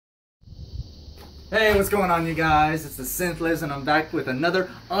Hey, what's going on, you guys? It's the Synth Liz, and I'm back with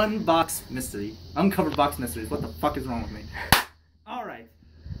another unboxed mystery. Uncovered box mysteries. What the fuck is wrong with me? Alright.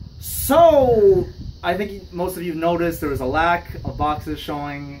 So, I think most of you noticed there was a lack of boxes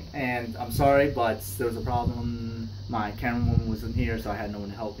showing, and I'm sorry, but there was a problem. My camerawoman wasn't here, so I had no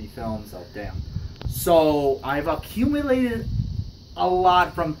one to help me film, so damn. So, I've accumulated a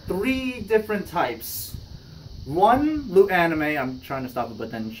lot from 3 different types. One, LootAnime. I'm trying to stop it, but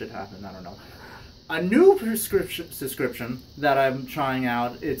then shit happened. I don't know. A new subscription that I'm trying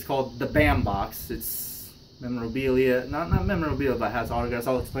out, it's called the BAM box. It's memorabilia, not memorabilia, but has autographs.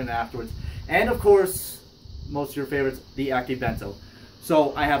 I'll explain that afterwards. And of course, most of your favorites, the akibento.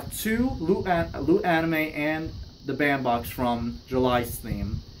 So I have 2 LootAnime and the BAM box from July's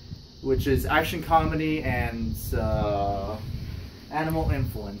theme, which is action comedy and animal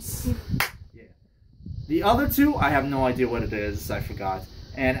influence. Yeah. The other 2, I have no idea what it is. I forgot.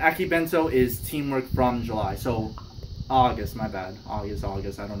 And akibento is teamwork from July. So August, my bad. August.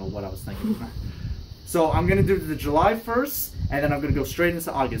 I don't know what I was thinking. So I'm gonna do the July first, and then I'm gonna go straight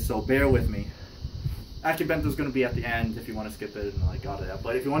into August. So bear with me. Akibento is gonna be at the end if you want to skip it and like got it out.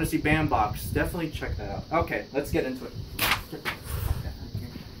 But if you want to see BAM box, definitely check that out. Okay, let's get into it.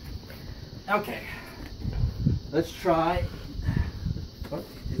 Okay, let's try.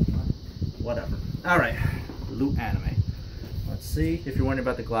 Whatever. All right, LootAnime. Let's see. If you're wondering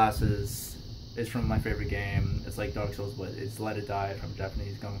about the glasses, it's from my favorite game. It's like Dark Souls, but it's Let It Die from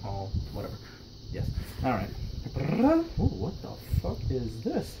Japanese Gung Ho, whatever. Yes. Alright. Oh, what the fuck is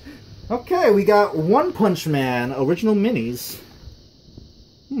this? Okay, we got One Punch Man original minis.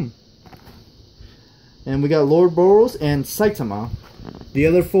 And we got Lord Boros and Saitama. The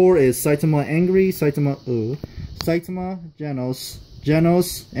other 4 is Saitama Angry, Saitama Saitama,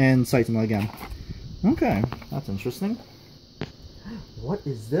 Genos, and Saitama again. Okay, that's interesting. What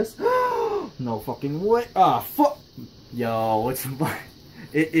is this? No fucking way. Ah, fuck. Yo,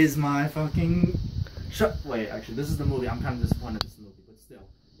 it is my fucking... Wait, actually, this is the movie. I'm kind of disappointed in this movie, but still.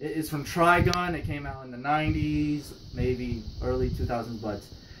 It is from Trigun. It came out in the 90s, maybe early 2000s, but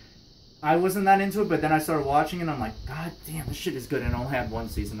I wasn't that into it, but then I started watching it, and I'm like, God damn, this shit is good, and it only had 1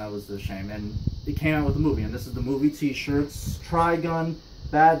 season. That was a shame, and it came out with a movie, and this is the movie t-shirts. Trigun,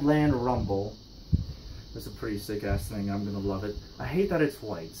 Badland Rumble. It's a pretty sick ass thing. I'm gonna love it. I hate that it's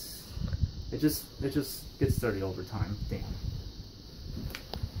white. It just gets dirty over time. Damn.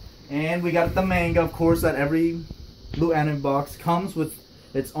 And we got the manga, of course, that every LootAnime box comes with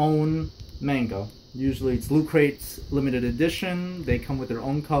its own manga. Usually it's Loot Crate's limited edition. They come with their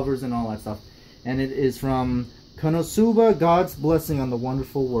own covers and all that stuff. And it is from Konosuba, God's Blessing on the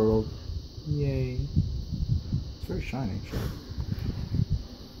Wonderful World. Yay. It's very shiny, sure.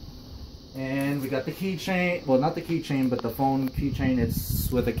 And we got the keychain. Well, not the keychain, but the phone keychain.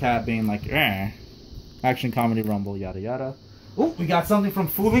 It's with a cat being like, action comedy rumble, yada yada. Oh, we got something from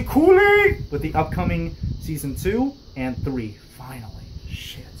Fooly Cooly with the upcoming season 2 and 3. Finally.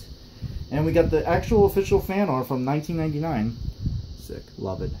 Shit. And we got the actual official fan art from 1999. Sick.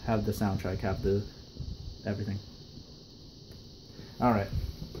 Love it. Have the soundtrack, have the everything. Alright.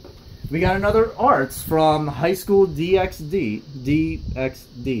 We got another arts from High School DxD.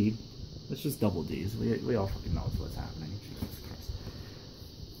 DxD. It's just double D's. We all fucking know what's happening. Jesus Christ.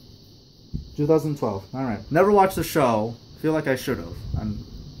 2012. Alright. Never watched the show. Feel like I should have.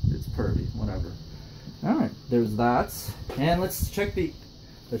 It's pervy. Whatever. Alright. There's that. And let's check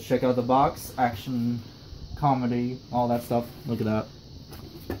out the box. Action, comedy, all that stuff. Look at that.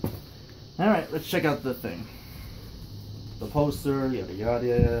 Alright. Let's check out the thing. The poster, yada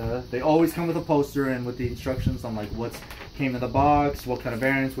yada. They always come with a poster and with the instructions on like what came in the box, what kind of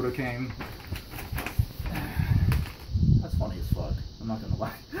variants would have came. That's funny as fuck. I'm not gonna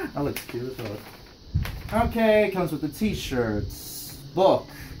lie. That looks cute as fuck. Okay, comes with the t-shirts, book,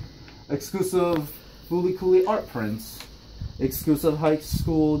 exclusive Fooly Cooly art prints, exclusive High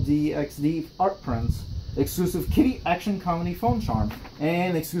School DxD art prints, exclusive Kitty action comedy phone charm,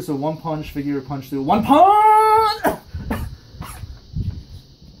 and exclusive One Punch figure punch through One Punch.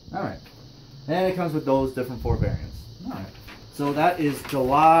 Alright. And it comes with those different 4 variants. Alright. So that is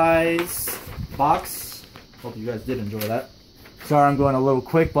July's box. Hope you guys did enjoy that. Sorry I'm going a little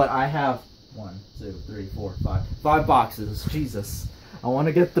quick, but I have 1, 2, 3, 4, 5. 5 boxes. Jesus. I want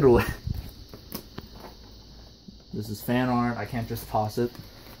to get through it. This is fan art. I can't just toss it.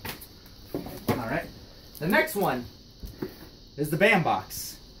 Alright. The next one is the BAM box.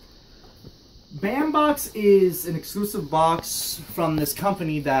 BAM box is an exclusive box from this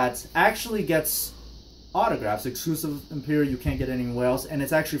company that actually gets autographs, exclusive Imperial you can't get anywhere else, and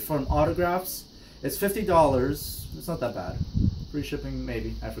it's actually from autographs. It's $50. It's not that bad. Free shipping,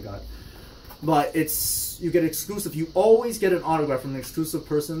 maybe. I forgot. But you get exclusive. You always get an autograph from an exclusive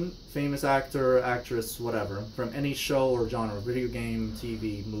person, famous actor, actress, whatever, from any show or genre, video game,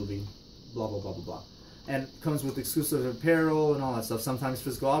 TV, movie, blah blah blah blah blah. And comes with exclusive apparel and all that stuff. Sometimes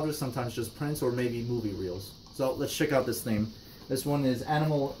physical objects, sometimes just prints, or maybe movie reels. So let's check out this theme. This one is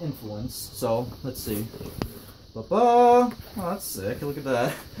Animal Influence. So let's see. Oh, that's sick. Look at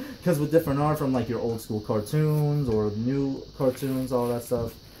that. Because with different art from like your old school cartoons or new cartoons, all that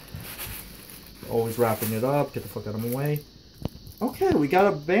stuff. Always wrapping it up. Get the fuck out of my way. Okay, we got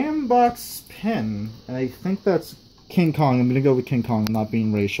a Bambox pen. And I think that's King Kong. I'm going to go with King Kong. I'm not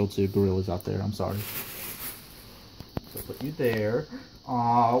being racial to gorillas out there. I'm sorry. So put you there.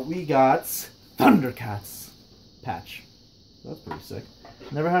 We got Thundercats patch. That's pretty sick.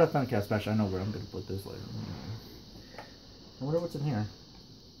 Never had a Thundercats patch. I know where I'm going to put this later. I wonder what's in here.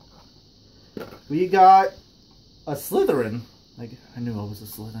 We got a Slytherin. Like, I knew I was a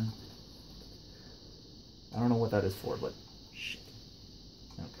Slytherin. I don't know what that is for, but shit.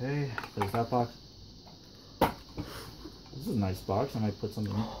 Okay, there's that box. This is a nice box. I might put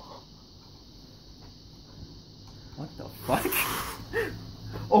something in. What the fuck?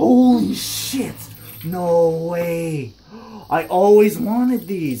 Holy shit! No way! I always wanted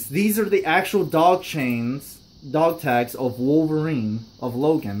these. These are the actual dog tags of Wolverine, of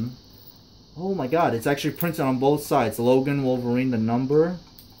Logan. Oh my god, it's actually printed on both sides. Logan, Wolverine, the number.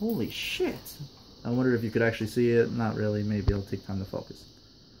 Holy shit. I wonder if you could actually see it. Not really. Maybe it'll take time to focus.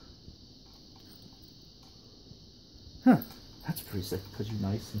 Huh. That's pretty sick. Put you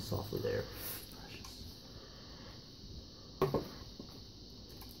nice and softly there. Precious.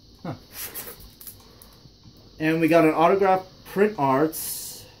 Huh. And we got an autograph print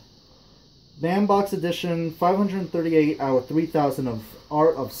arts. Bambox edition. 538 out of 3,000 of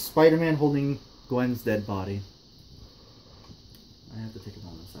art of Spider-Man holding Gwen's dead body. I have to take a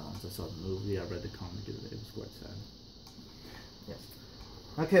moment of silence. I saw the movie, I read the comic, it was quite sad. Yes.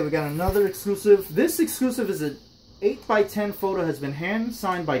 Okay, we got another exclusive. This exclusive is an 8x10 photo, has been hand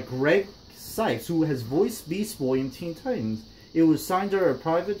signed by Greg Sipes, who has voiced Beast Boy in Teen Titans. It was signed during a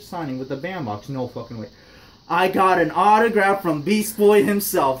private signing with the Bambox. No fucking way. I got an autograph from Beast Boy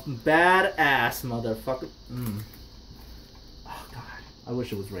himself. Badass, motherfucker. Oh, God. I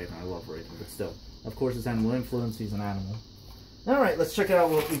wish it was Raven. I love Raven, but still. Of course, it's Animal Influence. He's an animal. Alright, let's check out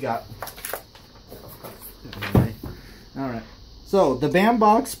what we got. Alright. So, the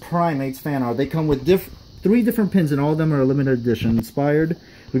Bambox Primates fan art. They come with 3 different pins, and all of them are limited edition. Inspired.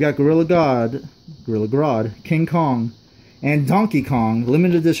 We got Gorilla Grodd, King Kong, and Donkey Kong.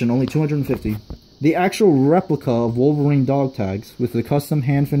 Limited edition, only 250. The actual replica of Wolverine dog tags, with the custom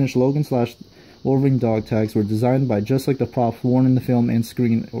hand-finished Logan/Wolverine dog tags, were designed by just like the props worn in the film and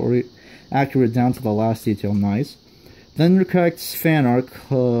screen, or accurate down to the last detail. Nice. Thundercats fan art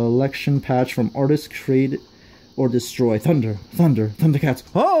collection patch from artists create or destroy. Thundercats.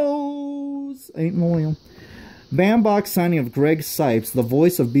 Hose! Ain't loyal. Bambox signing of Greg Sipes, the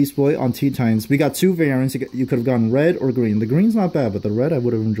voice of Beast Boy on Teen Titans. We got 2 variants. You could have gone red or green. The green's not bad, but the red I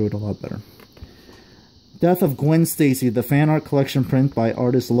would have enjoyed a lot better. Death of Gwen Stacy, the fan art collection print by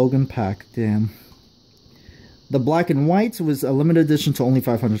artist Logan Pack. Damn. The black and white was a limited edition to only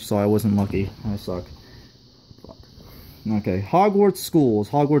 500, so I wasn't lucky. I suck. Okay, Hogwarts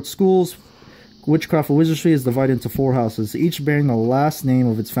Schools, Witchcraft and Wizardry is divided into 4 houses, each bearing the last name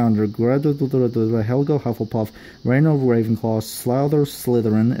of its founder. Helga Hufflepuff, Reyna Ravenclaw, Slyther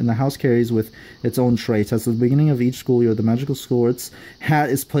Slytherin, and the house carries with its own traits. At the beginning of each school year, the magical school's hat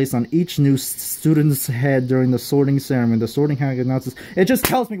is placed on each new student's head during the sorting ceremony. The sorting hat announces... It just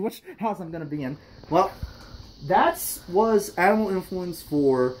tells me which house I'm going to be in. Well... That was Animal Influence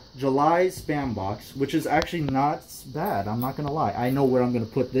for July's Bambox, which is actually not bad. I'm not going to lie. I know where I'm going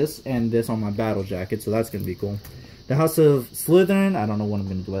to put this and this on my battle jacket, so that's going to be cool. The House of Slytherin, I don't know when I'm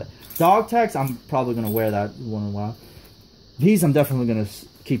going to do it. Dog tags, I'm probably going to wear that one in a while. These, I'm definitely going to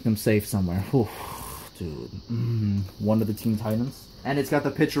keep them safe somewhere. Whew, dude. One of the Teen Titans. And it's got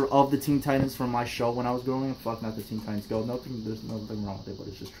the picture of the Teen Titans from my show when I was growing up. Fuck, not the Teen Titans Go. There's nothing wrong with it, but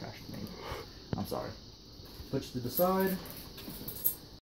it's just trash to me. I'm sorry. Put you to the side.